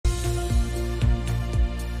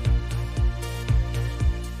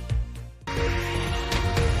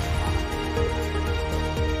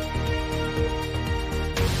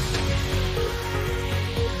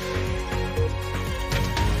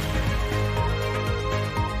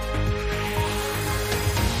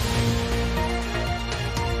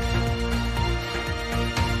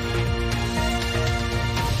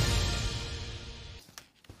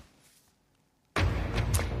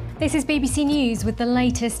This is BBC News with the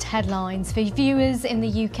latest headlines for viewers in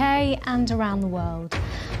the UK and around the world.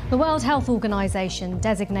 The World Health Organization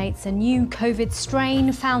designates a new COVID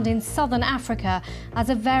strain found in southern Africa as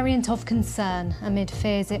a variant of concern amid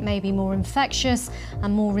fears it may be more infectious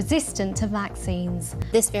and more resistant to vaccines.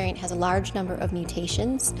 This variant has a large number of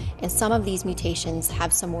mutations, and some of these mutations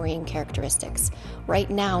have some worrying characteristics. Right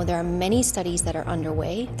now, there are many studies that are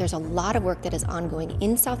underway. There's a lot of work that is ongoing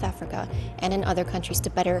in South Africa and in other countries to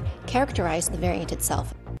better characterize the variant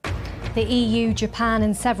itself. The EU, Japan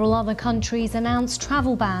and several other countries announced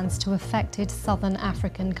travel bans to affected southern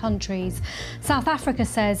African countries. South Africa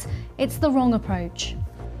says it's the wrong approach.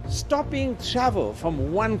 Stopping travel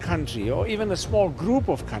from one country or even a small group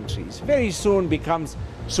of countries very soon becomes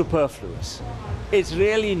superfluous. It's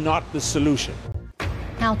really not the solution.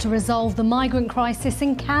 How to resolve the migrant crisis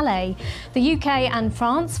in Calais. The UK and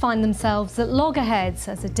France find themselves at loggerheads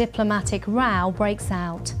as a diplomatic row breaks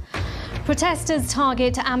out. Protesters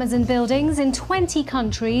target Amazon buildings in 20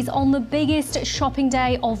 countries on the biggest shopping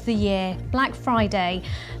day of the year, Black Friday.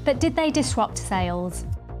 But did they disrupt sales?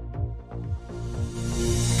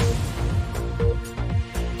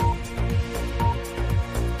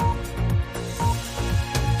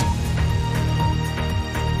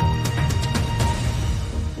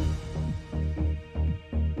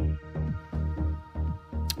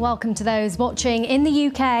 Welcome to those watching in the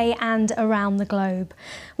UK and around the globe.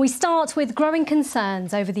 We start with growing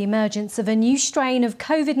concerns over the emergence of a new strain of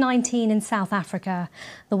COVID-19 in South Africa.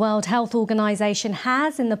 The World Health Organization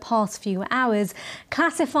has, in the past few hours,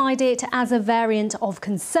 classified it as a variant of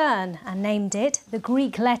concern and named it the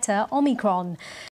Greek letter Omicron.